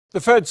The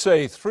feds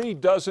say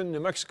 36 New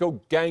Mexico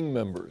gang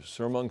members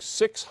are among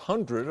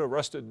 600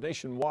 arrested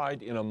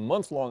nationwide in a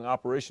month-long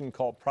operation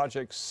called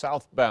Project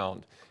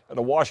Southbound. At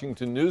a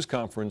Washington news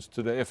conference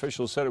today,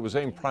 officials said it was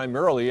aimed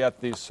primarily at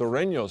the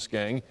Sureños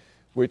gang,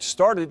 which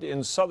started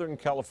in Southern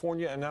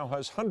California and now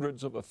has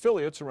hundreds of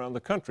affiliates around the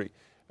country.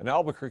 An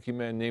Albuquerque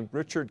man named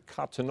Richard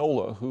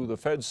Catanola, who the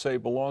feds say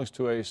belongs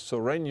to a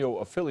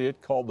Sureño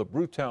affiliate called the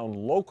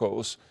Brewtown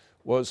Locos,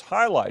 was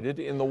highlighted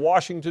in the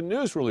Washington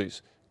news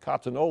release.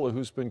 Catanola,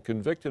 who's been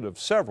convicted of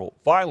several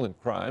violent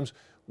crimes,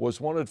 was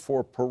wanted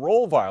for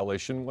parole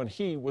violation when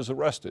he was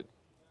arrested.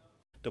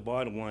 The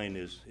bottom line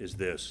is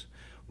this.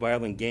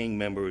 Violent gang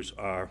members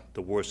are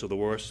the worst of the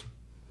worst.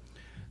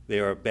 They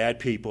are bad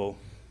people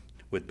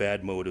with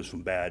bad motives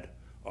from bad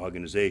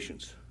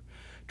organizations.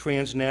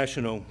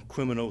 Transnational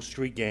criminal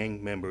street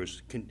gang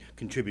members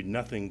contribute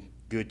nothing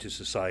good to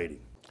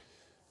society.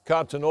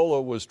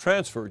 Catanola was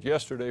transferred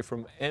yesterday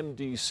from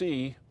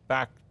MDC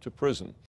back to prison.